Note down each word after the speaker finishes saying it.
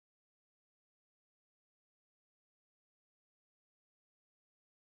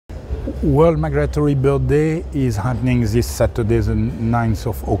World Migratory Bird Day is happening this Saturday, the 9th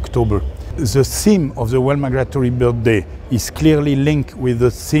of October. The theme of the World Migratory Bird Day is clearly linked with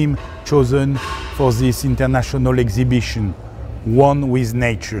the theme chosen for this international exhibition, One with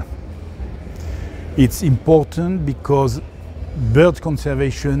Nature. It's important because bird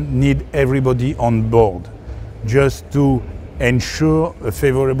conservation needs everybody on board just to ensure a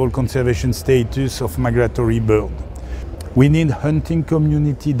favorable conservation status of migratory bird. We need hunting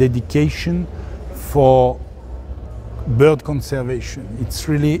community dedication for bird conservation. It's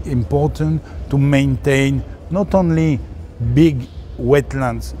really important to maintain not only big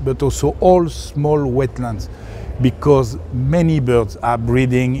wetlands, but also all small wetlands, because many birds are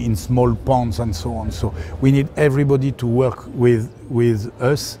breeding in small ponds and so on. So we need everybody to work with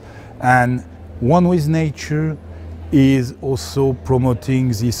us. And One with Nature is also promoting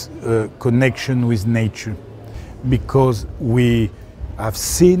this connection with nature, because we have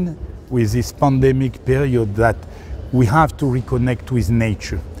seen with this pandemic period that we have to reconnect with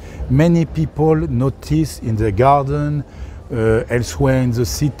nature. Many people notice in the garden, elsewhere in the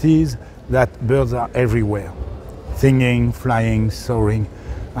cities, that birds are everywhere, singing, flying, soaring,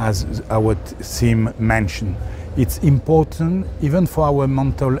 as our theme mentioned. It's important, even for our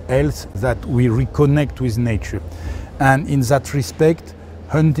mental health, that we reconnect with nature. And in that respect,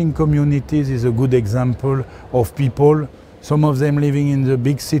 hunting communities is a good example of people, some of them living in the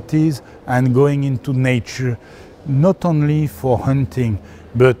big cities and going into nature, not only for hunting,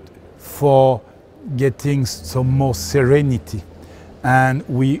 but for getting some more serenity. And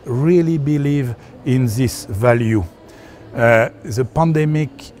we really believe in this value. The pandemic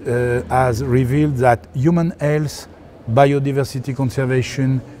has revealed that human health, biodiversity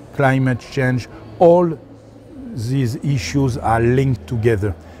conservation, climate change, all these issues are linked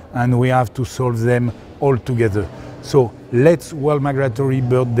together, and we have to solve them all together. So let's World Migratory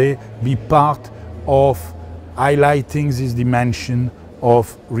Bird Day be part of highlighting this dimension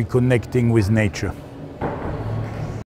of reconnecting with nature.